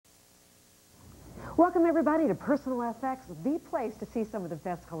Welcome everybody to Personal FX, the place to see some of the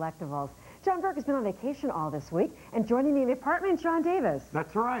best collectibles. John Burke has been on vacation all this week, and joining me in the apartment, John Davis.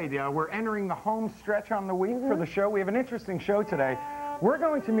 That's right. We're entering the home stretch on the week for the show. We have an interesting show today. We're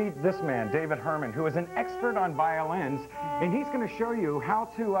going to meet this man, David Herman, who is an expert on violins, and he's going to show you how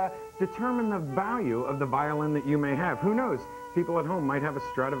to determine the value of the violin that you may have. Who knows? People at home might have a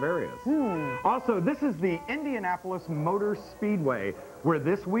Stradivarius. Also, this is the Indianapolis Motor Speedway, where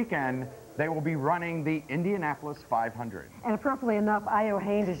this weekend they will be running the Indianapolis 500. And appropriately enough, I.O.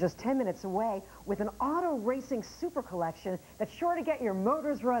 Haynes is just 10 minutes away with an auto racing super collection that's sure to get your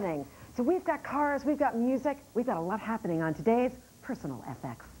motors running. So we've got cars, we've got music, we've got a lot happening on today's Personal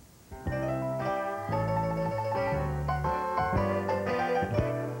FX.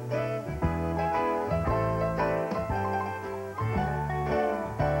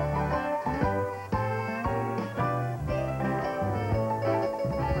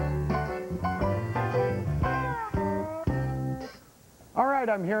 All right,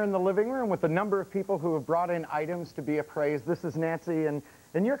 I'm here in the living room with a number of people who have brought in items to be appraised. This is Nancy, and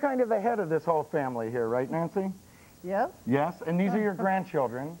you're kind of the head of this whole family here, right, Nancy? Yes. Yes, and these are your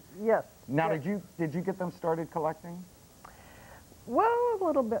grandchildren. Yes. Now, yes. did you get them started collecting? Well, a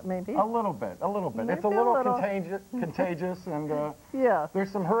little bit, maybe. A little bit, a little bit. Maybe it's a little, a little. contagious, and yeah.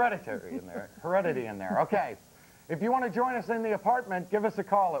 there's some heredity in there. Okay, if you want to join us in the apartment, give us a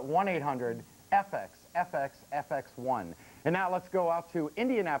call at 1-800-FX-FX-FX1. And now let's go out to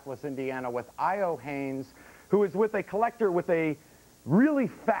Indianapolis, Indiana with I.O. Haynes, who is with a collector with a really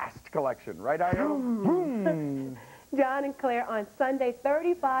fast collection, right, I.O.? John and Claire, on Sunday,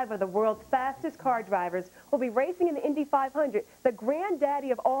 35 of the world's fastest car drivers will be racing in the Indy 500, the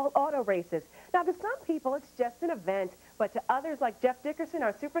granddaddy of all auto races. Now, to some people, it's just an event, but to others like Jeff Dickerson,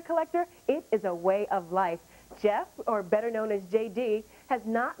 our super collector, it is a way of life. Jeff, or better known as JD, has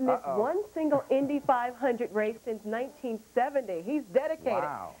not missed one single Indy 500 race since 1970. He's dedicated.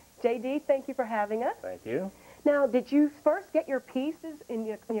 Wow. JD, thank you for having us. Thank you. Now, did you first get your pieces in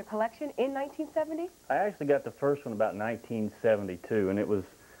your collection in 1970? I actually got the first one about 1972, and it was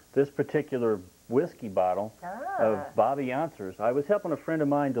this particular whiskey bottle of Bobby Youncer's. I was helping a friend of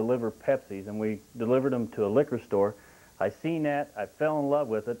mine deliver Pepsis, and we delivered them to a liquor store. I seen that, I fell in love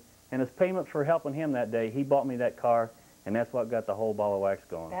with it, and as payment for helping him that day, he bought me that car, and that's what got the whole ball of wax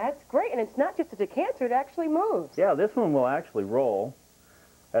going. That's great, and it's not just a decanter, it actually moves. Yeah, this one will actually roll,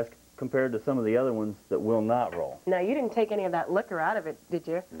 as compared to some of the other ones that will not roll. Now, you didn't take any of that liquor out of it, did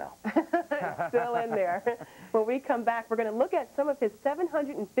you? No. It's still in there. When we come back, we're going to look at some of his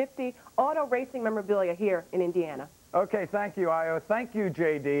 750 auto racing memorabilia here in Indiana. Okay, thank you, I.O. Thank you,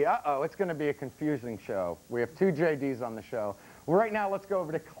 JD. Uh-oh, it's going to be a confusing show. We have two JDs on the show. Well, right now, let's go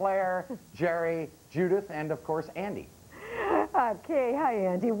over to Claire, Jerry, Judith, and, of course, Andy. Okay, hi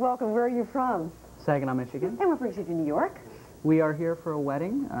Andy. Welcome. Where are you from? Saginaw, Michigan. And what brings you to New York? We are here for a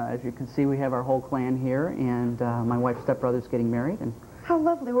wedding. As you can see, we have our whole clan here, and my wife's stepbrother's getting married. And how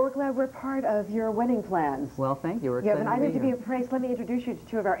lovely. Well, we're glad we're part of your wedding plans. well, thank you. We're You have excited an item to be here. appraised. Let me introduce you to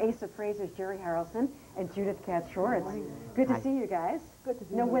two of our ace appraisers, Jerry Harrelson and Judith Katz-Shore. It's good to see you guys. Good to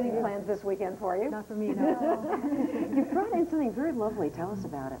see you. No wedding plans this weekend for you? Not for me, no. You brought in something very lovely. Tell us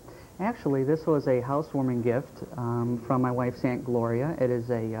about it. Actually, this was a housewarming gift from my wife's Aunt Gloria. It is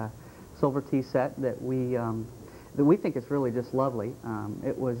a silver tea set that we think is really just lovely.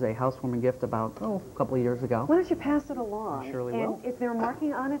 It was a housewarming gift about, a couple of years ago. Why don't you pass it along? I surely and will. is there a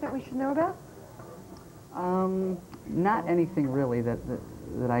marking on it that we should know about? Not anything really that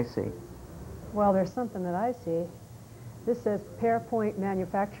I see. Well, there's something that I see. This says Pearpoint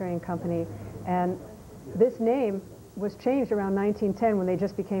Manufacturing Company, and this name was changed around 1910 when they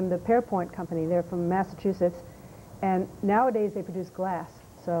just became the Pearpoint Company. They're from Massachusetts, and nowadays they produce glass.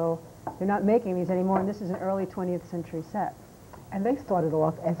 So they're not making these anymore, and this is an early 20th century set. And they started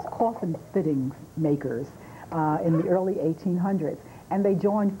off as coffin fittings makers in the early 1800s. And they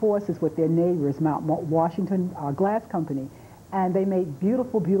joined forces with their neighbors, Mount Washington Glass Company. And they made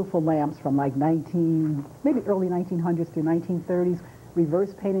beautiful, beautiful lamps from like maybe early 1900s through 1930s,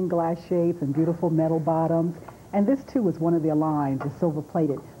 reverse painting glass shapes and beautiful metal bottoms. And this, too, was one of their lines, the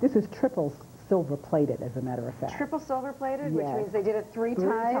silver-plated. This is triple silver-plated, as a matter of fact. Triple silver-plated, which Yes. means they did it three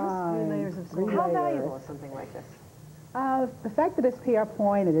times? 3 layers of silver. How valuable is something like this? The fact that it's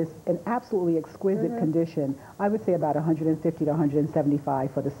Pearpoint, it is in absolutely exquisite condition. I would say about $150 to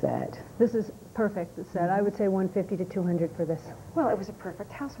 $175 for the set. This is perfect, the set. I would say $150 to $200 for this. Well, it was a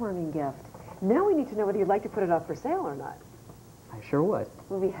perfect housewarming gift. Now we need to know whether you'd like to put it up for sale or not. I sure would.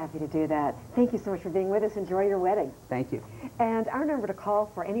 We'll be happy to do that. Thank you so much for being with us. Enjoy your wedding. Thank you. And our number to call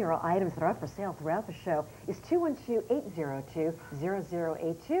for any or all items that are up for sale throughout the show is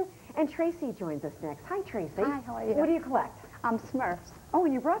 212-802-0082. And Tracy joins us next. Hi, Tracy. Hi, how are you? What do you collect? Smurfs. Oh,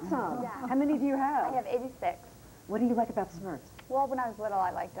 and you brought some. Yeah. How many do you have? I have 86. What do you like about Smurfs? Well, when I was little,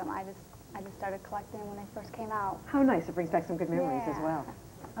 I liked them. I just started collecting them when they first came out. How nice. It brings back some good memories as Yeah. well.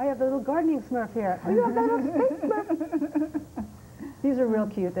 I have the little gardening Smurf here. Oh, you have that little space Smurf. These are real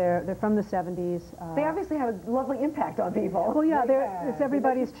cute. They're from the 70s. They obviously have a lovely impact on people. Well, yeah, Yeah, it's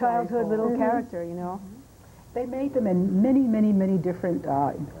everybody's childhood little character, you know. They made them in many, many, many different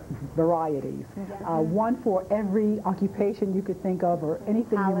varieties. One for every occupation you could think of or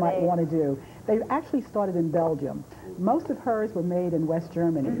anything you might Holidays. want to do. They actually started in Belgium. Most of hers were made in West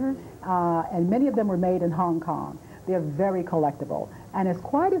Germany, and many of them were made in Hong Kong. They're very collectible. And as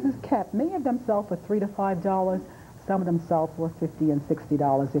quiet as it's kept, many of them sell for $3 to $5. Some of them sell for $50 and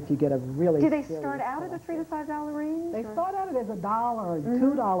 $60 if you get a really Do they serious start out at the $3 to $5 range? They start out as $1 or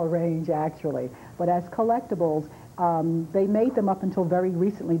 $2 range, actually. But as collectibles, they made them up until very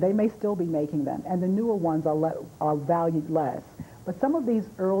recently. They may still be making them, and the newer ones are valued less. But some of these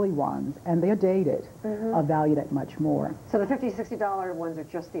early ones, and they're dated, are valued at much more. So the $50, $60 ones are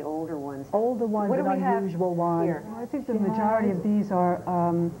just the older ones. Older ones What do and we have unusual ones. here? I think the majority of these are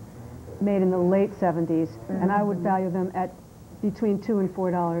made in the late 70s, and I would value them at between $2 and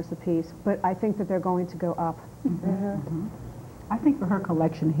 $4 a piece. But I think that they're going to go up. I think for her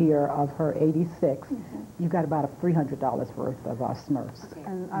collection here of her 86, you've got about a $300 worth of Smurfs.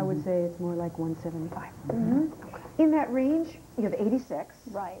 And I would say it's more like $175. In that range, you have 86.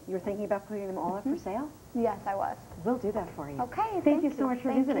 Right. You're thinking about putting them all up for sale? Yes, I was. We'll do that for you. Okay, Thank you so much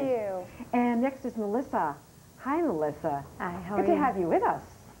for visiting. Thank you. And next is Melissa. Hi, Melissa. Hi, how Good are to you? have you with us.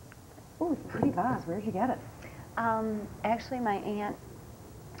 Oh, pretty vase. Where'd you get it? Actually, my aunt,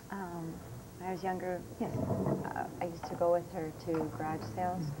 when I was younger, Yes. I used to go with her to garage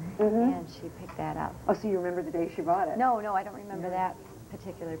sales, and she picked that up. Oh, so you remember the day she bought it? No, I don't remember that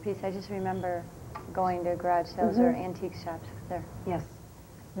particular piece. I just remember going to garage sales or antique shops there. Yes.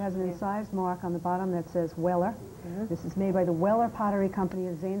 It has an incised mark on the bottom that says Weller. This is made by the Weller Pottery Company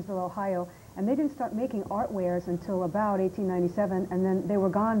of Zanesville, Ohio. And they didn't start making artwares until about 1897, and then they were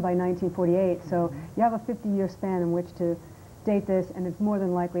gone by 1948. So you have a 50-year span in which to date this, and it's more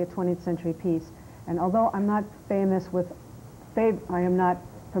than likely a 20th century piece. And although I'm not I am not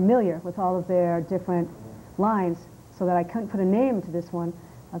familiar with all of their different lines, so that I couldn't put a name to this one,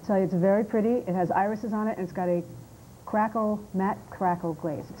 I'll tell you it's very pretty. It has irises on it, and it's got a matte crackle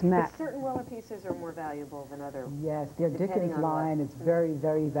glaze. It's matte. But certain Weller pieces are more valuable than other. Yes, their Depending Dickens on what. line is very,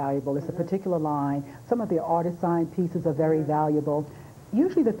 very valuable. It's a particular line. Some of the artist sign pieces are very valuable.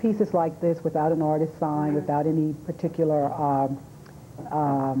 Usually the pieces like this, without an artist sign, without any particular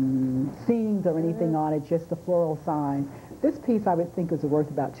scenes or anything on it, just the floral sign. This piece I would think is worth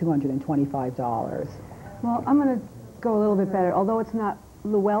about $225. Well, I'm going to go a little bit better. Although it's not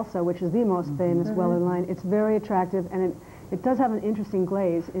Luelsa, which is the most famous Weller line, it's very attractive, and it does have an interesting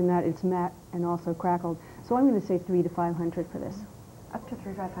glaze in that it's matte and also crackled. So I'm going to say $300 to $500 for this. Up to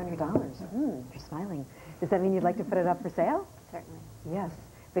 $300, $500. You're smiling. Does that mean you'd like to put it up for sale? Certainly. Yes.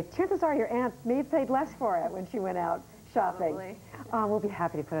 But chances are your aunt may have paid less for it when she went out shopping. Probably. We'll be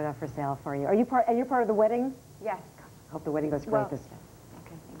happy to put it up for sale for you. Are you part of the wedding? Yes. Hope the wedding goes great Well,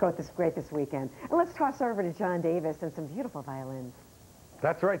 great this weekend. And let's toss over to John Davis and some beautiful violins.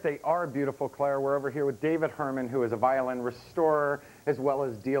 That's right, they are beautiful, Claire. We're over here with David Herman, who is a violin restorer as well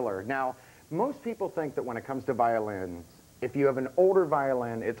as dealer. Now, most people think that when it comes to violins, if you have an older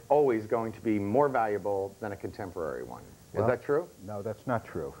violin, it's always going to be more valuable than a contemporary one. Is that true? No, that's not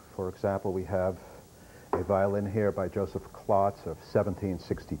true. For example, we have a violin here by Joseph Klotz of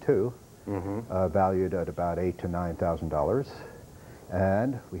 1762, valued at about $8,000 to $9,000.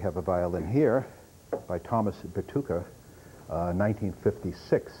 And we have a violin here by Thomas Bertucca,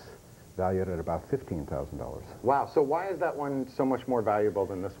 1956, valued at about $15,000. Wow, so why is that one so much more valuable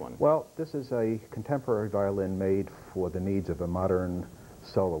than this one? Well, this is a contemporary violin made for the needs of a modern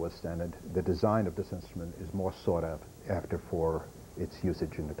soloist, and the design of this instrument is more sought after for its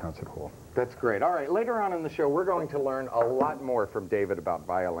usage in the concert hall. That's great. All right, later on in the show, we're going to learn a lot more from David about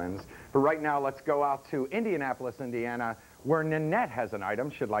violins. But right now, let's go out to Indianapolis, Indiana, where Nanette has an item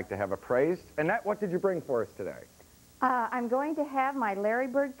she'd like to have appraised. Annette, what did you bring for us today? I'm going to have my Larry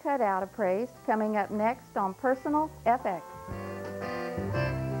Bird cutout appraised coming up next on Personal FX.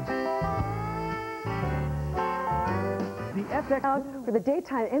 The FX out for the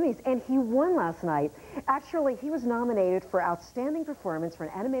Daytime Emmys, and he won last night. Actually, he was nominated for Outstanding Performance for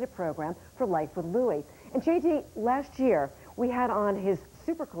an Animated Program for Life with Louie. And JD, last year, we had on his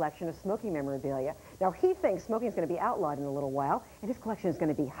super collection of smoking memorabilia. Now, he thinks smoking is going to be outlawed in a little while, and his collection is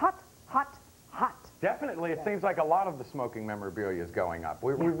going to be hot, hot, hot. Definitely, it seems like a lot of the smoking memorabilia is going up.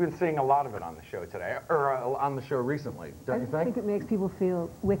 We've been seeing a lot of it on the show today, or on the show recently, don't you think? I think it makes people feel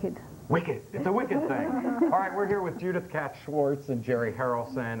wicked. Wicked. It's a wicked thing. All right, we're here with Judith Katz Schwartz and Jerry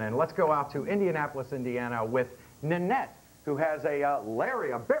Harrelson, and let's go out to Indianapolis, Indiana with Nanette, who has a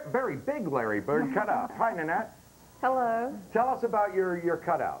very big Larry Bird cutout. Hi, Nanette. Hello. Tell us about your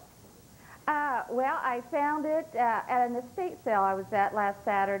cutout. Well, I found it at an estate sale I was at last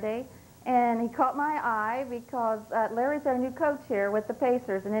Saturday, and he caught my eye because Larry's our new coach here with the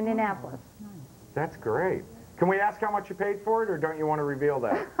Pacers in Indianapolis. That's great. Can we ask how much you paid for it, or don't you want to reveal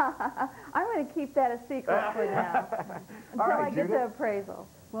that? I'm going to keep that a secret for now until I get the appraisal.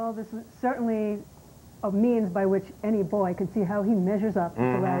 Well, this is certainly a means by which any boy can see how he measures up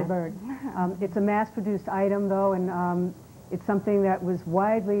to Larry Bird. It's a mass-produced item, though, and it's something that was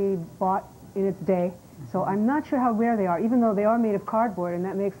widely bought in its day. So I'm not sure how rare they are. Even though they are made of cardboard and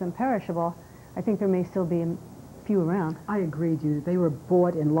that makes them perishable, I think there may still be a few around. I agree, Judith. They were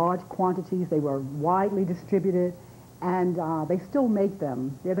bought in large quantities. They were widely distributed, and they still make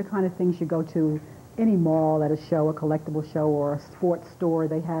them. They're the kind of things you go to any mall at a show, a collectible show, or a sports store.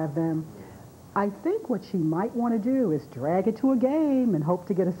 They have them. I think what she might want to do is drag it to a game and hope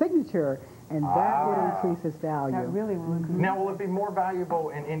to get a signature, and that would increase its value. That really will increase. Now, will it be more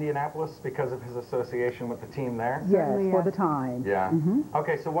valuable in Indianapolis because of his association with the team there? Yes, for the time. Yeah.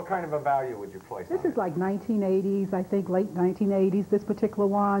 Okay, so what kind of a value would you place on it? This is like 1980s, I think, late 1980s, this particular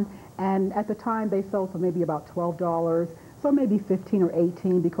one. And at the time, they sold for maybe about $12. So maybe 15 or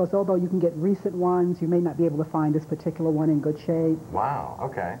 18, because although you can get recent ones, you may not be able to find this particular one in good shape. Wow,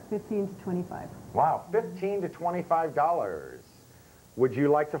 okay. 15 to 25. Wow, $15 to $25. Would you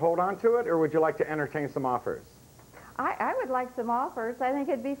like to hold on to it, or would you like to entertain some offers? I would like some offers. I think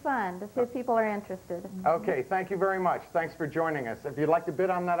it'd be fun to see if people are interested. Okay, thank you very much. Thanks for joining us. If you'd like to bid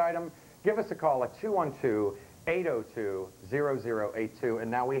on that item, give us a call at 212-802-0082.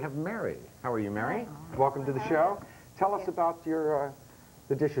 And now we have Mary. How are you, Mary? Welcome to the show. Tell us about your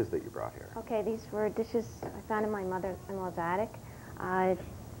the dishes that you brought here. Okay, these were dishes I found in my mother-in-law's attic.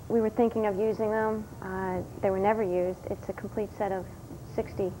 We were thinking of using them. They were never used. It's a complete set of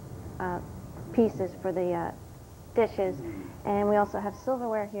 60 pieces for the dishes. And we also have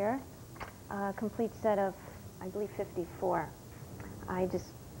silverware here, a complete set of, I believe, 54. I just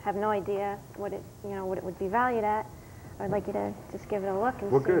have no idea what it would be valued at. I'd like you to just give it a look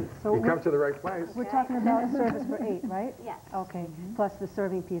and see. Well, good. So you come to the right place. We're talking about a service for 8, right? Yes. Okay, plus the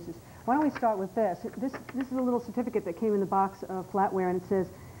serving pieces. Why don't we start with this? This is a little certificate that came in the box of flatware, and it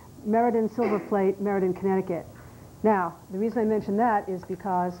says, Meriden Silver Plate, Meriden, Connecticut. Now, the reason I mention that is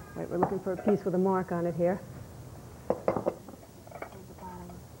because, wait, we're looking for a piece with a mark on it here.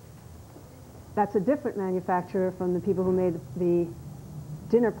 That's a different manufacturer from the people who made the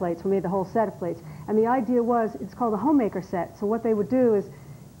dinner plates, who made the whole set of plates. And the idea was, it's called a homemaker set. So what they would do is,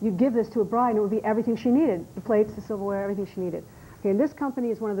 you'd give this to a bride, and it would be everything she needed. The plates, the silverware, everything she needed. Okay, and this company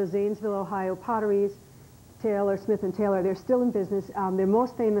is one of the Zanesville, Ohio potteries, Taylor, Smith & Taylor. They're still in business. Their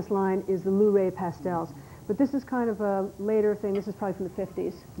most famous line is the Luray pastels. But this is kind of a later thing. This is probably from the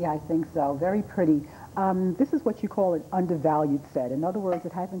 50s. Yeah, I think so. Very pretty. This is what you call an undervalued set. In other words,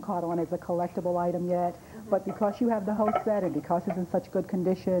 it hasn't caught on as a collectible item yet, but because you have the whole set and because it's in such good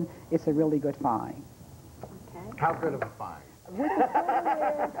condition, it's a really good find. Okay. How good of a find?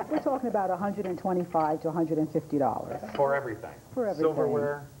 We're talking about $125 to $150. For everything? For everything.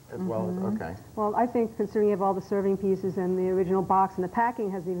 Silverware as well as, okay. Well, I think considering you have all the serving pieces and the original box and the packing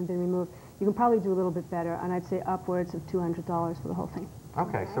hasn't even been removed, you can probably do a little bit better, and I'd say upwards of $200 for the whole thing.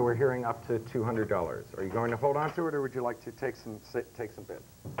 Okay, so we're hearing up to $200. Are you going to hold on to it, or would you like to take some bids? Take some bids.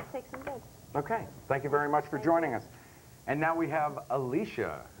 Okay, thank you very much for joining us. And now we have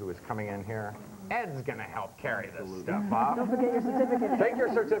Alicia, who is coming in here. Ed's going to help carry this stuff off. Don't forget your certificate. Take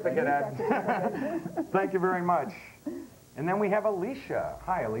your certificate, Ed. Thank you very much. And then we have Alicia.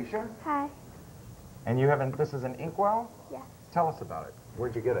 Hi, Alicia. Hi. And you have this is an inkwell? Yes. Tell us about it.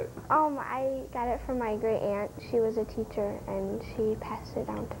 Where'd you get it? I got it from my great aunt. She was a teacher, and she passed it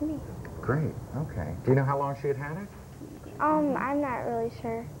down to me. Great. Okay. Do you know how long she had it? I'm not really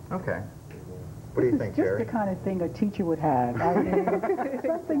sure. Okay. What do you think, Jerry? Just the kind of thing a teacher would have. I mean,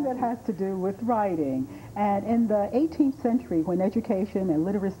 something that has to do with writing. And in the 18th century, when education and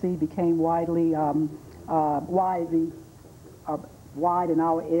literacy became wide in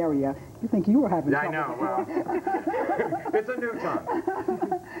our area, you think you were having trouble. Yeah, I know. Well, it's a new time.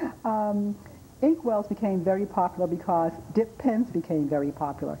 Inkwells became very popular because dip pens became very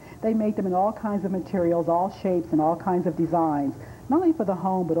popular. They made them in all kinds of materials, all shapes, and all kinds of designs, not only for the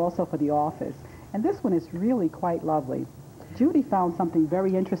home but also for the office. And this one is really quite lovely. Judy found something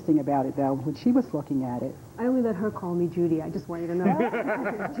very interesting about it, though, when she was looking at it. I only let her call me Judy. I just want you to know.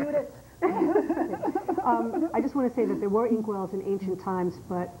 Judith. I just want to say that there were inkwells in ancient times,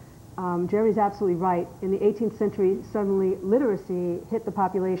 but Jerry's absolutely right. In the 18th century, suddenly literacy hit the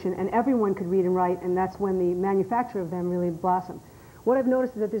population, and everyone could read and write, and that's when the manufacture of them really blossomed. What I've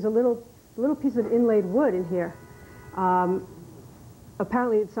noticed is that there's a little piece of inlaid wood in here.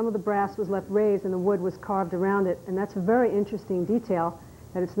 Apparently, some of the brass was left raised, and the wood was carved around it, and that's a very interesting detail,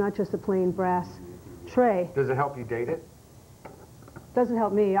 that it's not just a plain brass tray. Does it help you date it? Doesn't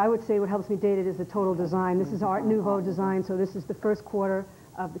help me. I would say what helps me date it is the total design. This is Art Nouveau design, so this is the first quarter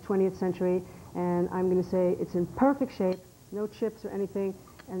of the 20th century, and I'm going to say it's in perfect shape, no chips or anything,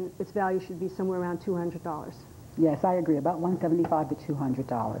 and its value should be somewhere around $200. Yes, I agree, about $175 to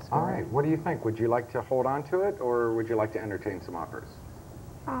 $200. All right, what do you think? Would you like to hold on to it, or would you like to entertain some offers?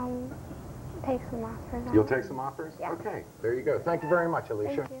 Take some offers. You'll take some offers? Yeah. Okay, there you go. Thank you very much,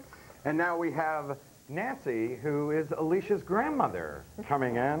 Alicia. Thank you. And now we have Nancy, who is Alicia's grandmother,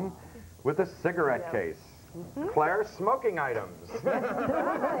 coming in with a cigarette case. Claire's smoking items.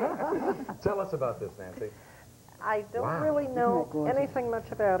 Tell us about this, Nancy. I don't really know anything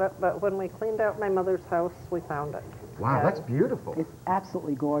much about it, but when we cleaned out my mother's house, we found it. Wow, that's beautiful. It's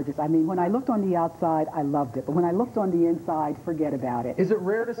absolutely gorgeous. I mean, when I looked on the outside, I loved it. But when I looked on the inside, forget about it. Is it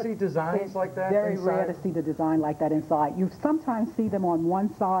rare to see designs like that Very inside? rare to see the design like that inside. You sometimes see them on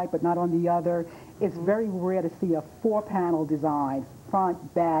one side, but not on the other. It's very rare to see a 4-panel design,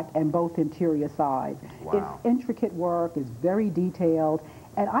 front, back, and both interior sides. Wow. It's intricate work. It's very detailed.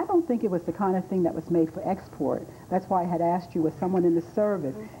 And I don't think it was the kind of thing that was made for export. That's why I had asked you, was someone in the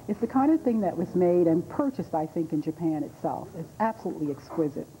service. It's the kind of thing that was made and purchased, I think, in Japan itself. It's absolutely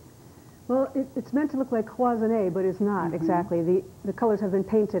exquisite. Well, it's meant to look like cloisonne, but it's not exactly. The colors have been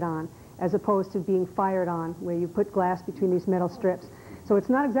painted on, as opposed to being fired on, where you put glass between these metal strips. So it's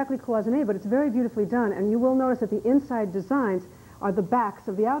not exactly cloisonne, but it's very beautifully done. And you will notice that the inside designs are the backs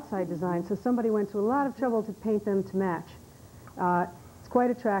of the outside designs, so somebody went to a lot of trouble to paint them to match. Quite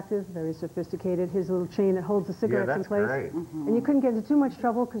attractive, very sophisticated. Here's a little chain that holds the cigarettes in place. Great. And you couldn't get into too much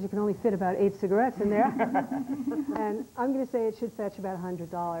trouble because you can only fit about 8 cigarettes in there. And I'm going to say it should fetch about $100.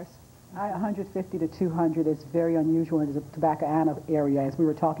 $150 to $200 is very unusual in the tobacco area. As we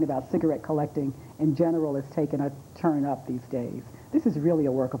were talking about, cigarette collecting in general has taken a turn up these days. This is really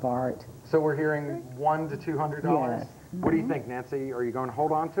a work of art. So we're hearing $100 to $200? Yes. What do you think, Nancy? Are you going to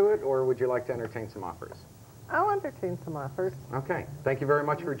hold on to it, or would you like to entertain some offers? I'll entertain some offers. Okay, thank you very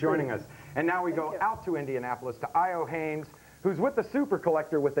much for joining us. And now we go out to Indianapolis to Io Haynes, who's with the super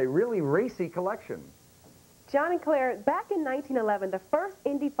collector with a really racy collection. John and Claire, back in 1911, the first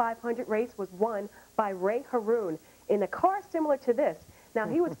Indy 500 race was won by Ray Haroon in a car similar to this. Now,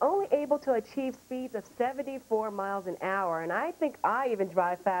 he was only able to achieve speeds of 74 miles an hour, and I think I even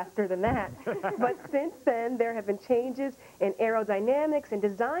drive faster than that. But since then, there have been changes in aerodynamics and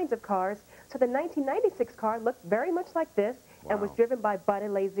designs of cars, so the 1996 car looked very much like this and was driven by Bud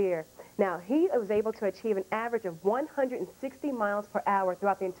Lazier. Now, he was able to achieve an average of 160 miles per hour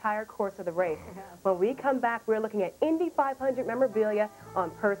throughout the entire course of the race. When we come back, we're looking at Indy 500 memorabilia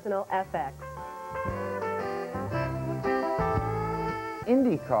on Personal FX.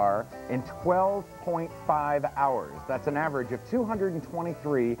 Indy car in 12.5 hours. That's an average of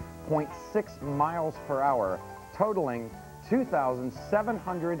 223.6 miles per hour, totaling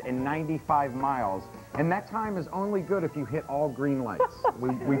 2,795 miles. And that time is only good if you hit all green lights.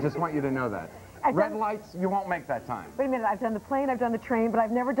 we just want you to know that. Red lights, you won't make that time. Wait a minute, I've done the plane, I've done the train, but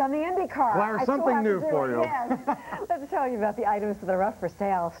I've never done the Indy car. Claire, something new for you. Yes. Let's tell you about the items that are up for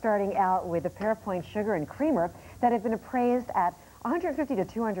sale, starting out with the Pearpoint Sugar and Creamer that have been appraised at $150 to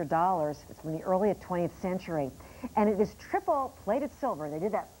 $200. It's from the early 20th century. And it is triple plated silver. They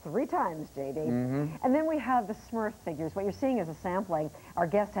did that 3 times, JD. And then we have the Smurf figures. What you're seeing is a sampling. Our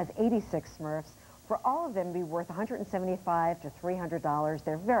guest has 86 Smurfs. For all of them to be worth $175 to $300.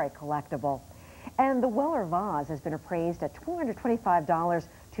 They're very collectible. And the Weller vase has been appraised at $225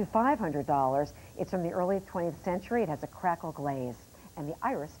 to $500. It's from the early 20th century. It has a crackle glaze and the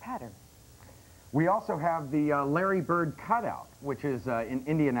iris pattern. We also have the Larry Bird cutout, which is in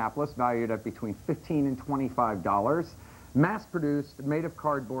Indianapolis, valued at between $15 and $25. Mass-produced, made of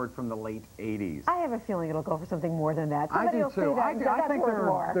cardboard from the late 80s. I have a feeling it'll go for something more than that. I do too. I think there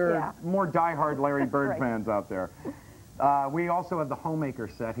are more die-hard Larry Bird fans out there. We also have the Homemaker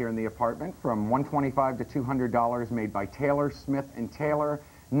set here in the apartment from $125 to $200, made by Taylor, Smith & Taylor.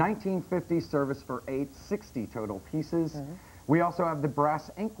 1950 service for 8, 60 total pieces. We also have the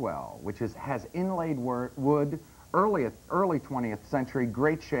brass inkwell, which has inlaid wood, early 20th century,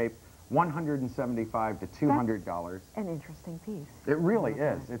 great shape, $175 to $200. An interesting piece. It really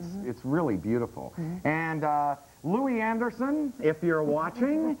is. It's really beautiful. And Louis Anderson, if you're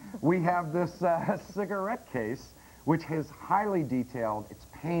watching, we have this cigarette case, which is highly detailed. It's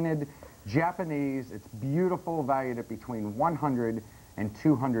painted, Japanese. It's beautiful, valued at between $100 and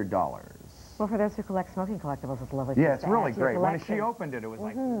 $200. Well, for those who collect smoking collectibles, it's lovely. Yeah, it's really great. When she opened it, it was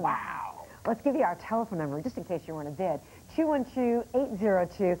like, wow. Let's give you our telephone number, just in case you want to bid.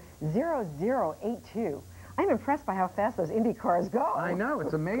 212-802-0082. I'm impressed by how fast those Indy cars go. I know,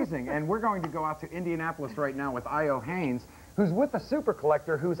 it's amazing. And we're going to go out to Indianapolis right now with I.O. Haynes, who's with a super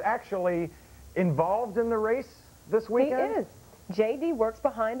collector who's actually involved in the race this weekend. He is. JD works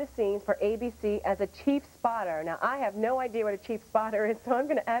behind the scenes for ABC as a chief spotter. Now, I have no idea what a chief spotter is, so I'm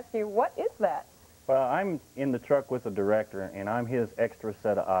going to ask you, what is that? Well, I'm in the truck with the director, and I'm his extra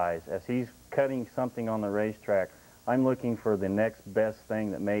set of eyes. As he's cutting something on the racetrack, I'm looking for the next best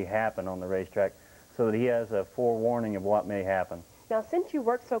thing that may happen on the racetrack so that he has a forewarning of what may happen. Now, since you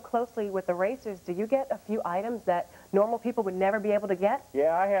work so closely with the racers, do you get a few items that normal people would never be able to get?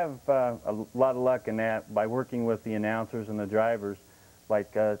 Yeah, I have a lot of luck in that by working with the announcers and the drivers,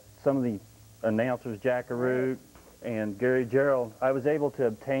 like some of the announcers, Jack Arute and Gary Gerald. I was able to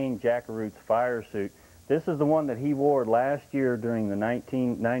obtain Jack Arute's fire suit. This is the one that he wore last year during the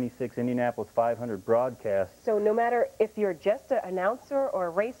 1996 Indianapolis 500 broadcast. So no matter if you're just an announcer or a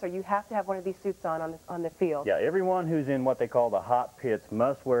racer, you have to have one of these suits on the field. Yeah, everyone who's in what they call the hot pits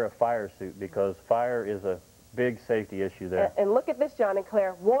must wear a fire suit because fire is a big safety issue there. And look at this, John and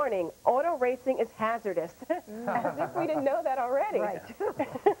Claire. Warning, auto racing is hazardous. As if we didn't know that already. Right.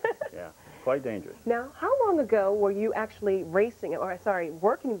 Yeah, quite dangerous. Now, how long ago were you actually racing, or sorry,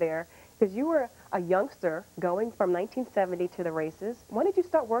 working there? Because you were a youngster going from 1970 to the races. When did you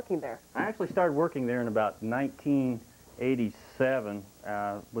start working there? I actually started working there in about 1987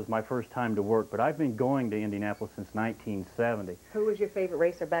 was my first time to work, but I've been going to Indianapolis since 1970. Who was your favorite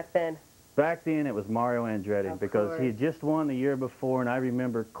racer back then? Back then it was Mario Andretti because he had just won the year before, and I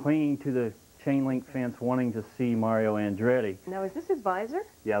remember clinging to the chain link fence wanting to see Mario Andretti. Now, is this his visor?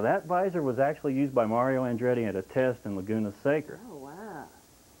 Yeah, that visor was actually used by Mario Andretti at a test in Laguna Seca. Oh, wow.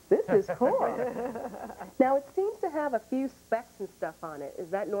 This is cool. Now, it seems to have a few specks and stuff on it. Is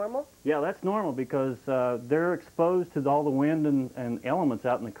that normal? Yeah, that's normal because they're exposed to all the wind and elements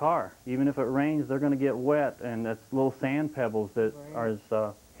out in the car. Even if it rains, they're going to get wet, and that's little sand pebbles that are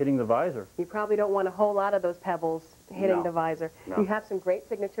hitting the visor. You probably don't want a whole lot of those pebbles hitting the visor. No. You have some great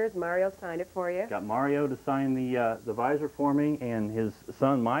signatures. Mario signed it for you. Got Mario to sign the visor for me, and his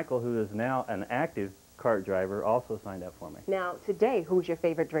son Michael, who is now an active kart driver, also signed that for me. Now, today, who's your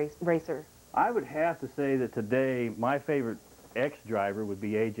favorite racer? I would have to say that today my favorite ex-driver would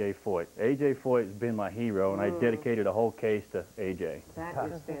be A.J. Foyt. A.J. Foyt has been my hero, and I dedicated a whole case to A.J.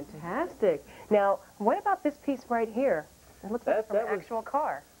 That is fantastic. Now, what about this piece right here? It looks like from an actual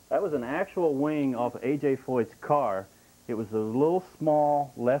car. That was an actual wing off of A.J. Foyt's car. It was a little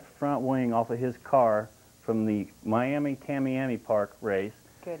small left front wing off of his car from the Miami Tamiami Park race.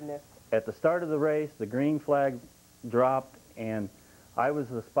 Goodness. At the start of the race, the green flag dropped, and I was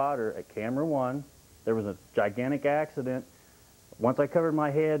the spotter at camera 1. There was a gigantic accident. Once I covered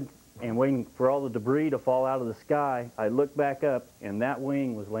my head and waiting for all the debris to fall out of the sky, I looked back up, and that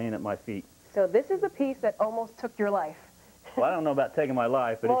wing was laying at my feet. So this is the piece that almost took your life. Well, I don't know about taking my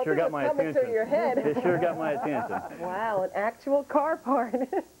life, but it sure got my attention. Through your head. It sure got my attention. Wow, an actual car part.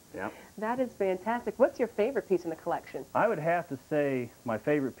 Yeah. That is fantastic. What's your favorite piece in the collection? I would have to say my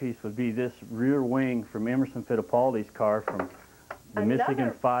favorite piece would be this rear wing from Emerson Fittipaldi's car from the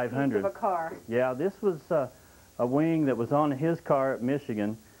Michigan 500. Piece of a car. Yeah, this was a wing that was on his car at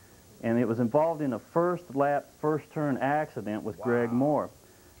Michigan, and it was involved in a first lap, first turn accident with Greg Moore.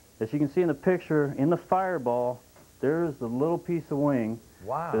 As you can see in the picture, in the fireball, there's the little piece of wing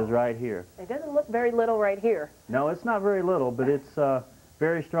that is right here. It doesn't look very little right here. No, it's not very little, but it's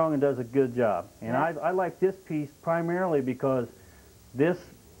very strong and does a good job. And I like this piece primarily because this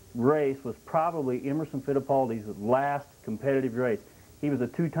race was probably Emerson Fittipaldi's last competitive race. He was a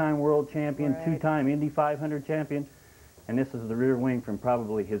 2-time world champion, 2-time Indy 500 champion, and this is the rear wing from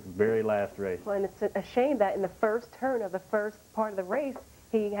probably his very last race. Well, and it's a shame that in the first turn of the first part of the race,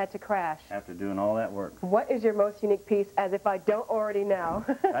 he had to crash. After doing all that work. What is your most unique piece, as if I don't already know?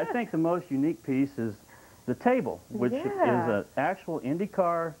 I think the most unique piece is the table, which is an actual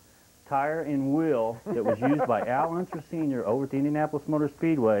IndyCar tire and wheel that was used by Al Unser Sr. over at the Indianapolis Motor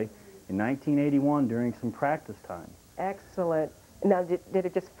Speedway in 1981 during some practice time. Excellent. Now, did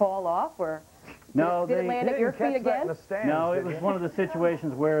it just fall off, or No, did it land at your feet again? No, it was one of the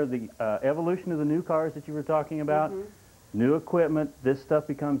situations where the evolution of the new cars that you were talking about, new equipment, this stuff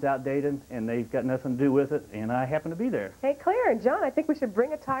becomes outdated, and they've got nothing to do with it, and I happen to be there. Hey, Claire and John, I think we should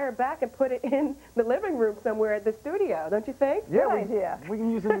bring a tire back and put it in the living room somewhere at the studio, don't you think? Yeah, Good idea. We can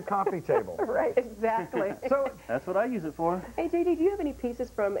use a new coffee table. Right, exactly. So that's what I use it for. Hey, JD, do you have any pieces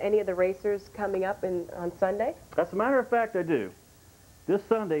from any of the racers coming up on Sunday? As a matter of fact, I do. This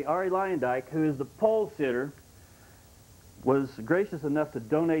Sunday, Ari Lyondike, who is the pole sitter, was gracious enough to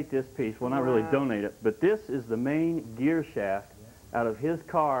donate this piece. Well, not really donate it, but this is the main gear shaft out of his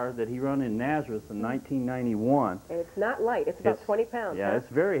car that he run in Nazareth in 1991. And it's not light. It's about 20 pounds. Yeah, huh? it's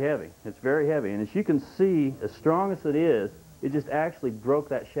very heavy. It's very heavy. And as you can see, as strong as it is, it just actually broke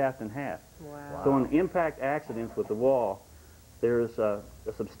that shaft in half. Wow. So in impact accidents with the wall, there's a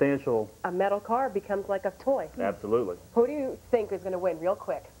substantial... A metal car becomes like a toy. Absolutely. Who do you think is going to win real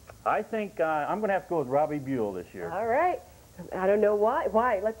quick? I think I'm going to have to go with Robbie Buell this year. All right. I don't know why.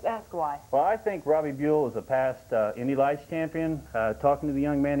 Why? Let's ask why. Well, I think Robbie Buell is a past Indy Lights champion. Talking to the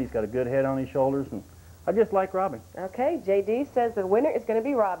young man, he's got a good head on his shoulders, and I just like Robbie. Okay, JD says the winner is going to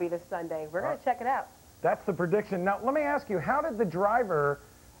be Robbie this Sunday. We're going to check it out. that's the prediction. Now, let me ask you, how did the driver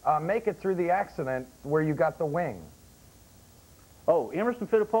make it through the accident where you got the wing? Oh, Emerson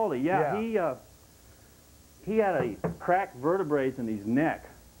Fittipaldi, he had a cracked vertebrae in his neck.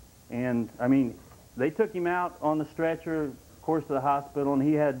 And, I mean, they took him out on the stretcher, of course, to the hospital, and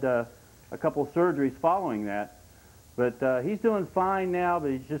he had a couple of surgeries following that. But he's doing fine now,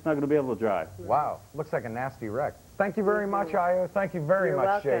 but he's just not going to be able to drive. Wow. Looks like a nasty wreck. Thank you very much, Io. Thank you very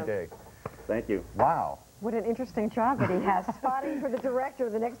much, welcome. JD. Thank you. Wow. What an interesting job that he has, spotting for the director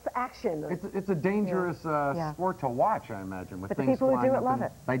of the next action. It's a dangerous sport to watch, I imagine, with But the things people who flying do it up love and-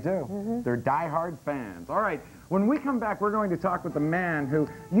 it. They do. They're diehard fans. All right, when we come back, we're going to talk with the man who,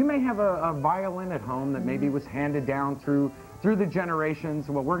 you may have a violin at home that maybe was handed down through the generations.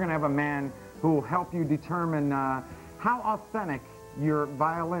 Well, we're going to have a man who will help you determine how authentic your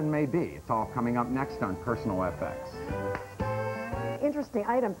violin may be. It's all coming up next on Personal FX. Interesting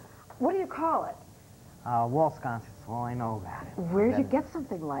item. What do you call it? Wall sconces, all I know about it. Where'd you get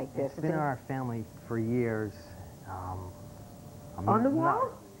something like this? It's been in our family for years. On the wall?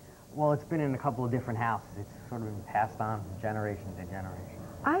 Well, it's been in a couple of different houses. It's sort of been passed on from generation to generation.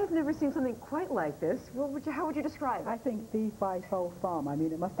 I have never seen something quite like this. How would you describe it? I think thief by whole thumb. I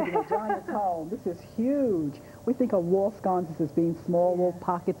mean, it must have been a giant's home. This is huge. We think of wall sconces as being small little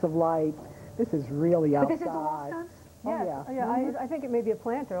pockets of light. This is really outside. But this is a wall sconce? Oh, yeah. I think it may be a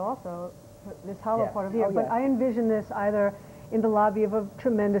planter also, this hollow part of here. Oh, but yeah. I envision this either in the lobby of a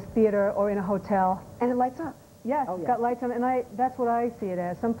tremendous theater or in a hotel. And it lights up? Yes, Oh, it's yeah. got lights on it, and that's what I see it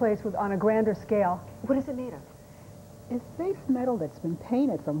as, someplace on a grander scale. What is it made of? It's base metal that's been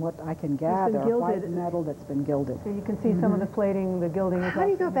painted, from what I can gather. gilded. White metal that's been gilded. So you can see some of the plating, the gilding. Is How do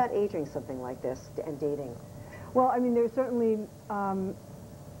you go also- about aging something like this and dating? Well, I mean, there's certainly,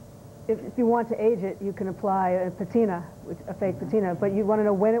 if you want to age it, you can apply a patina, a fake patina, but you want to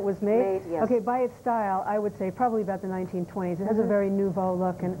know when it was made? Yes. Okay, by its style, I would say probably about the 1920s. It has a very nouveau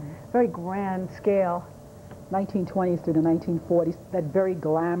look and very grand scale. 1920s through the 1940s, that very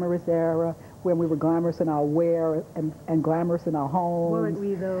glamorous era when we were glamorous in our wear and glamorous in our homes. Weren't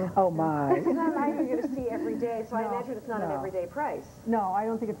we, though? Oh, my. This is not an item you're going to see every day, so I imagine it's not an No. everyday price. No, I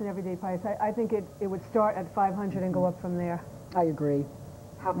don't think it's an everyday price. I think it would start at $500 and go up from there. I agree.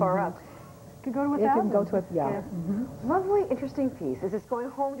 How far up? Could go to It 1,000. can go to a, yeah. Lovely, interesting piece. Is this going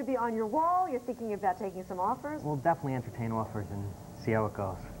home to be on your wall? You're thinking about taking some offers? We'll definitely entertain offers and see how it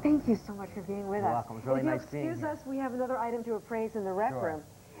goes. Thank you so much for being with You're us. welcome. It's really if you'll nice being excuse here. us, we have another item to appraise in the rec Sure. room.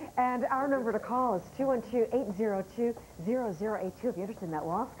 And our number to call is 212-802-0082 if you're interested in that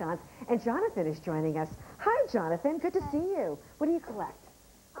wall sconce. And Jonathan is joining us. Hi, Jonathan. Good to see you. What do you collect?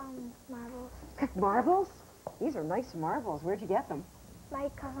 Marbles. Marbles? These are nice marbles. Where'd you get them? My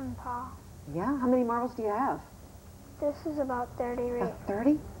cousin Paul. Yeah? How many marbles do you have? This is about 30 right? About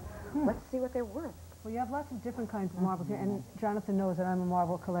 30? Let's see what they're worth. Well, you have lots of different kinds of marbles here, and Jonathan knows that I'm a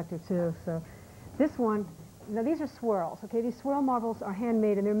marble collector, too. So this one, now these are swirls, okay? These swirl marbles are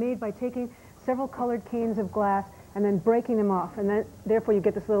handmade, and they're made by taking several colored canes of glass and then breaking them off, and then therefore you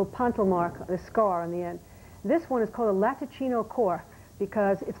get this little pontil mark, the scar on the end. This one is called a latticino core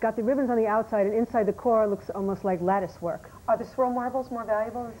because it's got the ribbons on the outside, and inside the core looks almost like lattice work. Are the swirl marbles more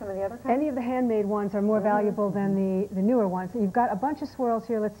valuable than some of the other kinds? Any of the handmade ones are more valuable than the newer ones. You've got a bunch of swirls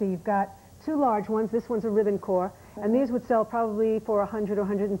here. Let's see, you've got two large ones. This one's a ribbon core, and these would sell probably for $100 or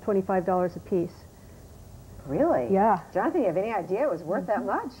 $125 a piece. Really? Yeah. Jonathan, you have any idea it was worth that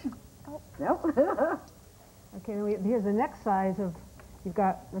much? Nope. No? Okay, here's the next size of, you've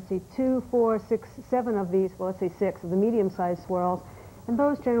got, let's see, 2, 4, 6, 7 of these, well, let's say 6 of the medium-sized swirls, and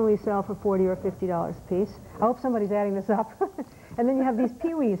those generally sell for $40 or $50 a piece. I hope somebody's adding this up. And then you have these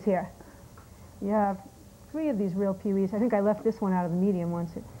peewees here. You have 3 of these real peewees. I think I left this one out of the medium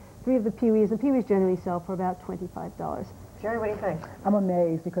ones. 3 of the peewees, and peewees generally sell for about $25. Jerry, what do you think? I'm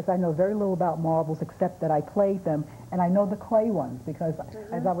amazed because I know very little about marbles except that I played them, and I know the clay ones because,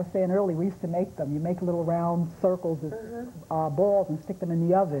 as I was saying earlier, we used to make them. You make little round circles as balls and stick them in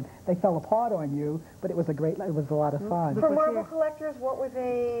the oven. They fell apart on you, but it was a lot of fun. For marble collectors, what would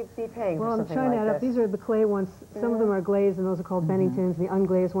they be paying for something I'm trying like to add up. These are the clay ones. Some of them are glazed, and those are called Benningtons. The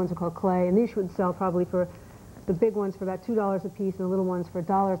unglazed ones are called clay, and these would sell probably for the big ones for about $2 a piece, and the little ones for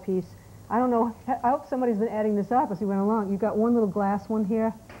 $1 a piece. I don't know. I hope somebody's been adding this up as we went along. You've got one little glass one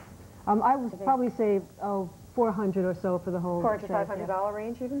here. I would probably say, $400 or so for the whole. $400 to $500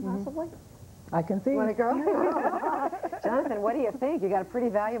 range, even possibly. I can see. Want to go? Jonathan, what do you think? You got a pretty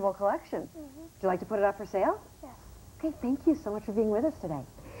valuable collection. Would you like to put it up for sale? Yes. Okay, thank you so much for being with us today.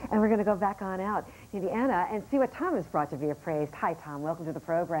 And we're going to go back on out to Indiana and see what Tom has brought to be appraised. Hi, Tom. Welcome to the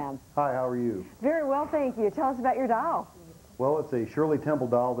program. Hi, how are you? Very well, thank you. Tell us about your doll. Well, it's a Shirley Temple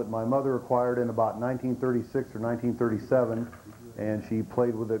doll that my mother acquired in about 1936 or 1937, and she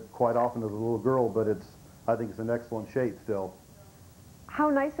played with it quite often as a little girl, but I think it's in excellent shape still.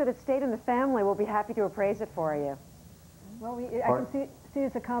 How nice that it stayed in the family. We'll be happy to appraise it for you. Well, I can see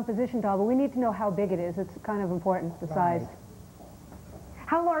it's a composition doll, but we need to know how big it is. It's kind of important, the size.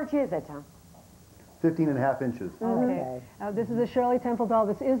 How large is it, Tom? 15.5 inches. Okay. This is a Shirley Temple doll.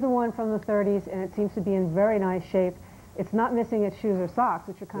 This is the one from the 30s, and it seems to be in very nice shape. It's not missing its shoes or socks,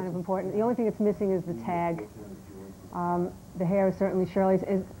 which are kind of important. The only thing it's missing is the tag. The hair is certainly Shirley's.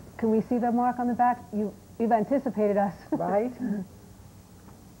 Can we see the mark on the back? You've anticipated us. Right?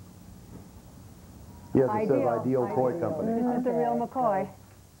 Yes, it says Ideal Toy Company. This is the real McCoy.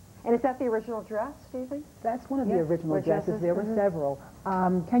 And is that the original dress, do you think? That's one of the original dresses. There were several.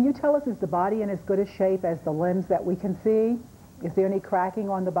 Can you tell us, is the body in as good a shape as the limbs that we can see? Is there any cracking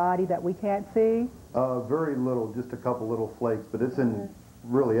on the body that we can't see? Very little, just a couple little flakes, but it's in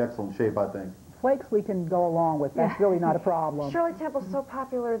really excellent shape, I think. Flakes we can go along with. That's really not a problem. Shirley Temple's so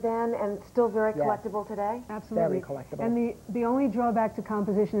popular then and still very collectible today? Absolutely. Very collectible. And the only drawback to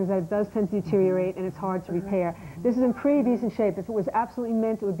composition is that it does tend to deteriorate and it's hard to repair. This is in pretty decent shape. If it was absolutely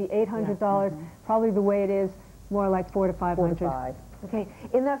mint, it would be $800. Probably the way it is, more like $400 to $500. Okay.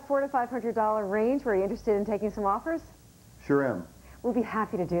 In that $400 to $500 range, were you interested in taking some offers? Sure am. We'll be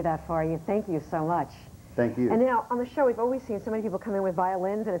happy to do that for you. Thank you so much. Thank you. And now, on the show, we've always seen so many people come in with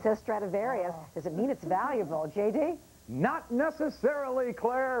violins, and it says Stradivarius. Does it mean it's valuable? J.D.? Not necessarily,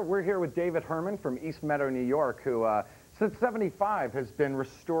 Claire. We're here with David Herman from East Meadow, New York, who, since '75, has been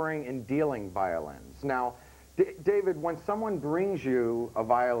restoring and dealing violins. Now, David, when someone brings you a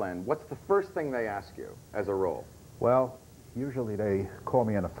violin, what's the first thing they ask you, as a rule? Well, usually they call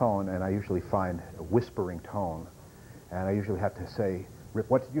me on the phone, and I usually find a whispering tone. And I usually have to say, Rip,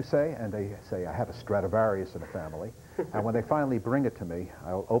 what did you say? And they say, I have a Stradivarius in the family. And when they finally bring it to me,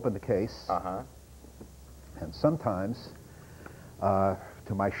 I'll open the case. And sometimes, to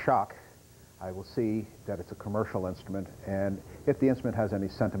my shock, I will see that it's a commercial instrument. And if the instrument has any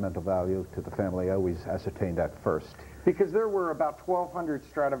sentimental value to the family, I always ascertain that first. Because there were about 1,200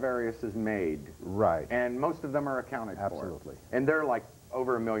 Stradivariuses made. Right. And most of them are accounted for. Absolutely. And they're like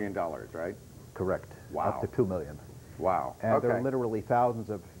over $1 million, right? Correct. Wow. Up to $2 million. Wow. And there are literally thousands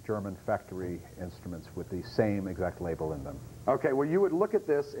of German factory instruments with the same exact label in them. Okay, well, you would look at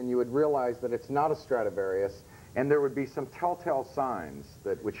this and you would realize that it's not a Stradivarius, and there would be some telltale signs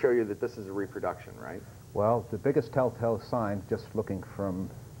that would show you that this is a reproduction, right? Well, the biggest telltale sign, just looking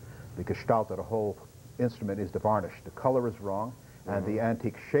from the gestalt of the whole instrument, is the varnish. The color is wrong, and the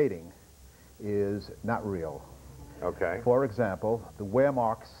antique shading is not real. Okay. For example, the wear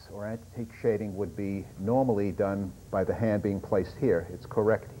marks or antique shading would be normally done by the hand being placed here. It's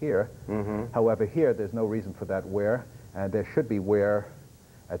correct here. However, here there's no reason for that wear, and there should be wear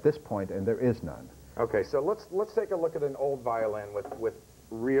at this point, and there is none. Okay, so let's take a look at an old violin with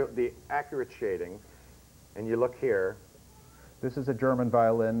the accurate shading, and you look here. This is a German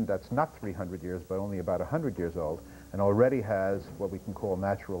violin that's not 300 years, but only about 100 years old, and already has what we can call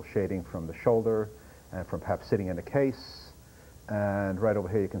natural shading from the shoulder, and from perhaps sitting in a case, and right over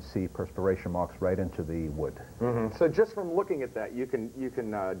here you can see perspiration marks right into the wood. So just from looking at that, you can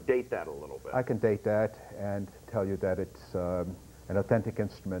date that a little bit. I can date that and tell you that it's an authentic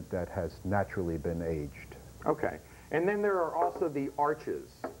instrument that has naturally been aged. Okay, and then there are also the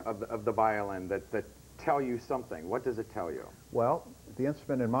arches of the violin that tell you something. What does it tell you? Well, the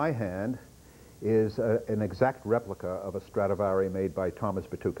instrument in my hand is an exact replica of a Stradivari made by Thomas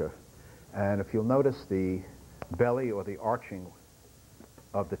Batuca. And if you'll notice, the belly or the arching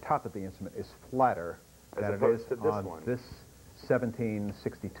of the top of the instrument is flatter than it is on this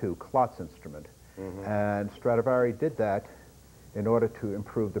 1762 Klotz instrument. And Stradivari did that in order to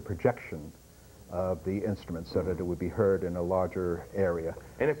improve the projection of the instrument so that it would be heard in a larger area.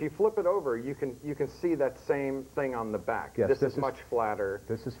 And if you flip it over, you can see that same thing on the back. Yes, this is much flatter.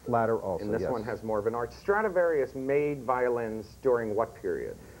 This is flatter also, and this yes. one has more of an arch. Stradivarius made violins during what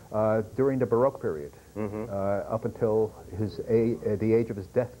period? During the Baroque period, up until the age of his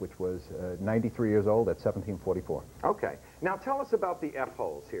death, which was 93 years old at 1744. Okay. Now tell us about the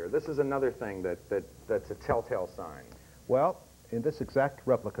F-holes here. This is another thing that's a telltale sign. Well, in this exact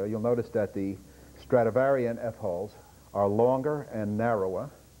replica, you'll notice that the Stradivarian F-holes are longer and narrower.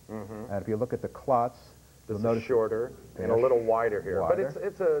 And if you look at the Klotz, you'll notice shorter and a little wider here. Wider. But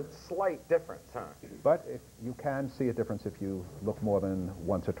it's a slight difference, huh? But you can see a difference if you look more than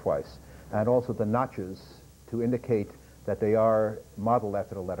once or twice. And also the notches, to indicate that they are modeled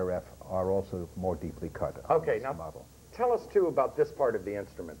after the letter F, are also more deeply cut. Okay, now tell us too about this part of the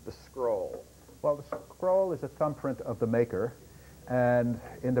instrument, the scroll. Well, the scroll is a thumbprint of the maker, and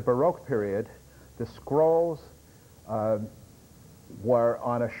in the Baroque period, the scrolls were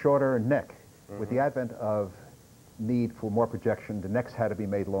on a shorter neck. With the advent of need for more projection, the necks had to be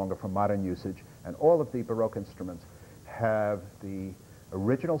made longer for modern usage, and all of the Baroque instruments have the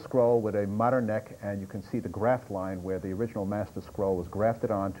original scroll with a modern neck, and you can see the graft line where the original master scroll was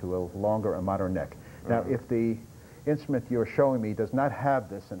grafted onto a longer and modern neck. Now, if the instrument you're showing me does not have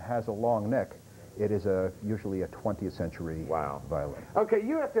this and has a long neck, it is usually a 20th century violin. Okay,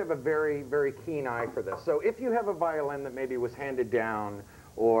 you have to have a very, very keen eye for this. So if you have a violin that maybe was handed down,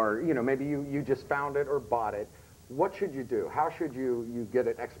 or maybe you just found it or bought it, what should you do? How should you get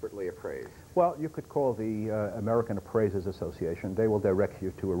it expertly appraised? Well, you could call the American Appraisers Association. They will direct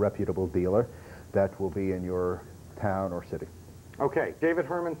you to a reputable dealer that will be in your town or city. Okay, David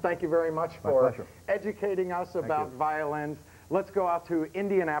Herman, thank you very much for educating us about violins. Let's go out to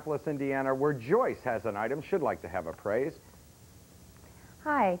Indianapolis, Indiana, where Joyce has an item she'd like to have appraised.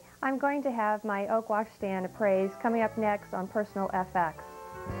 Hi, I'm going to have my oak washstand appraised coming up next on Personal FX.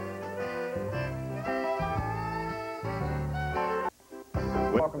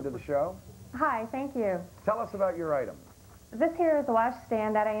 Welcome to the show. Hi, thank you. Tell us about your item. This here is a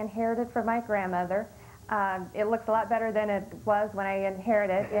washstand that I inherited from my grandmother. It looks a lot better than it was when I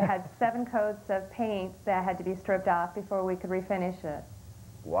inherited it. It had 7 coats of paint that had to be stripped off before we could refinish it.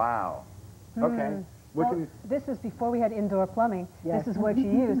 Wow. Okay. Well, this is before we had indoor plumbing. Yes. This is what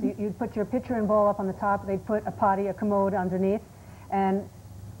you used. You'd put your pitcher and bowl up on the top. They'd put a potty, a commode underneath, and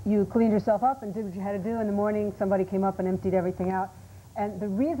you cleaned yourself up and did what you had to do. In the morning, somebody came up and emptied everything out. And the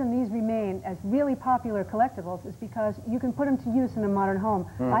reason these remain as really popular collectibles is because you can put them to use in a modern home.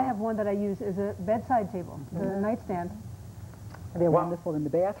 I have one that I use as a bedside table, a nightstand. They're wonderful in the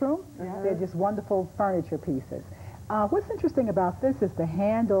bathroom. They're just wonderful furniture pieces. What's interesting about this is the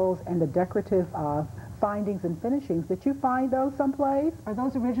handles and the decorative findings and finishings. Did you find those someplace? Are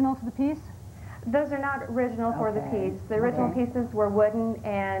those original to the piece? Those are not original for the piece. The original pieces were wooden,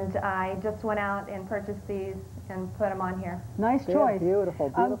 and I just went out and purchased these and put them on here. Nice choice. Beautiful,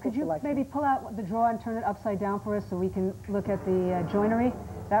 beautiful Could you selection. maybe pull out the drawer and turn it upside down for us so we can look at the joinery?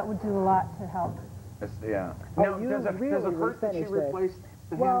 That would do a lot to help. Yeah. Oh, Now, you does it really hurt that she refinished it. replaced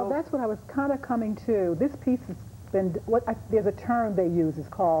the Well, handles? that's what I was kind of coming to. This piece has been, there's a term they use, it's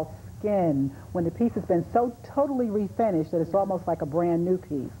called skin, when the piece has been so totally refinished that it's almost like a brand new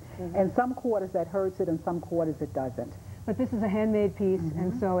piece. And some quarters that hurts it, and some quarters it doesn't. But this is a handmade piece,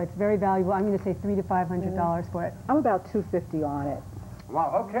 and so it's very valuable. I'm going to say $300 to $500 for it. I'm about $250 on it.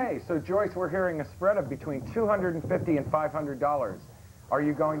 Wow, okay. So, Joyce, we're hearing a spread of between $250 and $500. Are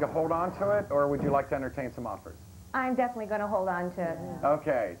you going to hold on to it, or would you like to entertain some offers? I'm definitely going to hold on to it.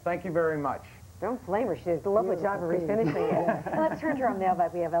 Okay. Thank you very much. Don't blame her. She did a lovely job of refinishing it. Well, let's turn to our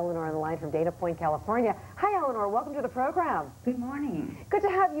mailbag. We have Eleanor on the line from Dana Point, California. Hi, Eleanor. Welcome to the program. Good morning. Good to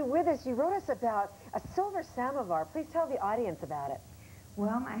have you with us. You wrote us about a silver samovar. Please tell the audience about it.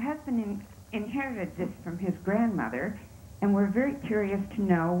 Well, my husband inherited this from his grandmother, and we're very curious to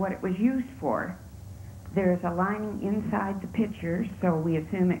know what it was used for. There's a lining inside the pitcher, so we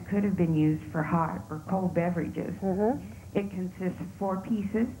assume it could have been used for hot or cold beverages. It consists of 4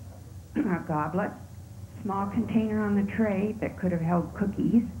 pieces. A goblet, small container on the tray that could have held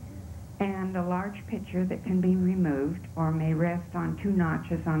cookies, and a large pitcher that can be removed or may rest on 2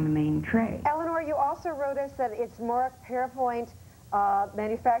 notches on the main tray. Eleanor, you also wrote us that it's Mark Pearpoint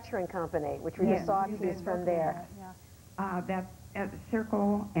Manufacturing Company, which we just saw a piece from there. That a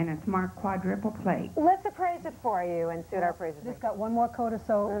circle and it's marked quadruple plate. Let's appraise it for you and see what our appraisers This think. got one more coat of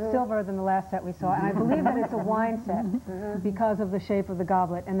silver than the last set we saw, and I believe that it's a wine set because of the shape of the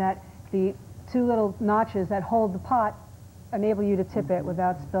goblet, and that the two little notches that hold the pot enable you to tip it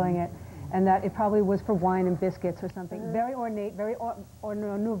without spilling it, and that it probably was for wine and biscuits or something. Very ornate, very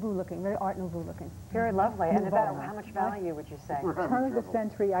nouveau looking, very art nouveau looking. Very lovely. And about how much value would you say? Turn of the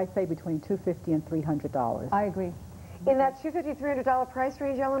century, I say between $250 and $300. I agree. In that $250, $300 price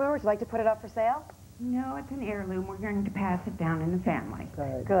range, Eleanor, would you like to put it up for sale? No, it's an heirloom. We're going to pass it down in the family.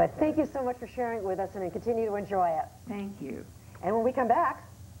 Good. Thank you so much for sharing it with us, and continue to enjoy it. Thank you. And when we come back,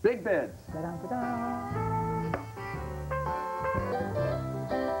 Big bids.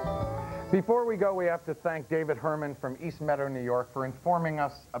 Before we go, we have to thank David Herman from East Meadow, New York, for informing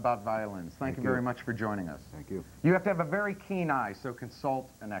us about violins. Thank you very much for joining us. Thank you. You have to have a very keen eye, so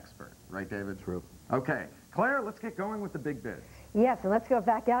consult an expert. Right, David? True. Okay. Claire, let's get going with the big bids. yes, and let's go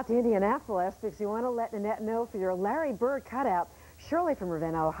back out to Indianapolis because you want to let Nanette know for your Larry Bird cutout. Shirley from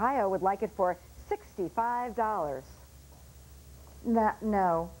Ravenna, Ohio would like it for $65. No.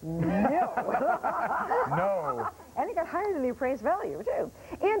 No. No. And it got higher than the appraised value, too.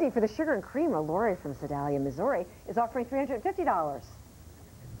 Andy for the Sugar and Creamer, Lori from Sedalia, Missouri, is offering $350.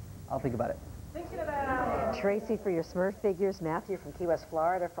 I'll think about it. Tracy for your Smurf figures, Matthew from Key West,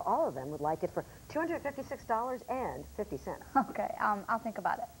 Florida, for all of them would like it for $256.50. Okay, I'll think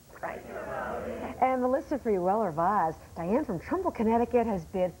about it. Right. And Melissa for your Weller vase, Diane from Trumbull, Connecticut, has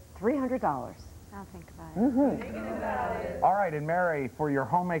bid $300. I'll think about it. All right, and Mary, for your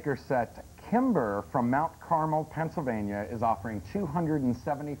homemaker set, Kimber from Mount Carmel, Pennsylvania, is offering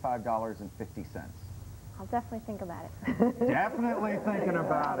 $275.50. I'll definitely think about it. Definitely thinking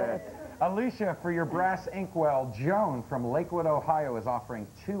about it. Alicia, for your brass inkwell, Joan from Lakewood, Ohio, is offering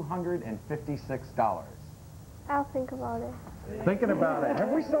 $256. I'll think about it. Thinking about it. Have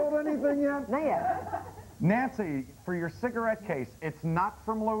we sold anything yet? Not yet. Nancy, for your cigarette case, it's not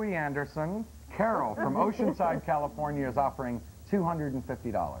from Louis Anderson. Carol from Oceanside, California, is offering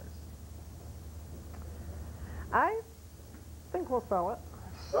 $250. I think we'll sell it.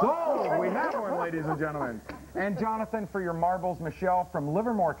 Sold! We have one, ladies and gentlemen. And Jonathan, for your marbles, Michelle from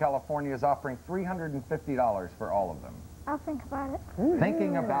Livermore, California, is offering $350 for all of them. I'll think about it.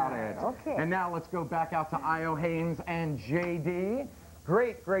 Thinking about it. Okay. And now let's go back out to Io Haynes and JD.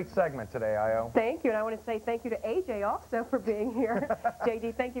 Great segment today, Io. Thank you, and I want to say thank you to AJ also for being here.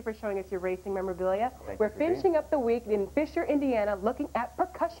 JD, thank you for showing us your racing memorabilia. We're finishing up the week in Fisher, Indiana, looking at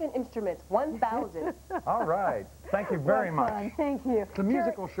percussion instruments, 1,000. All right. Thank you very much. Fun. Thank you. It's a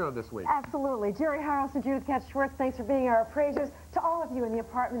musical show this week. Absolutely. Jerry Harrelson and Judith Katz-Schwartz, thanks for being our appraisers. To all of you in the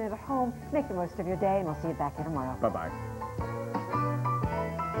apartment and at home, make the most of your day, and we'll see you back here tomorrow. Bye-bye.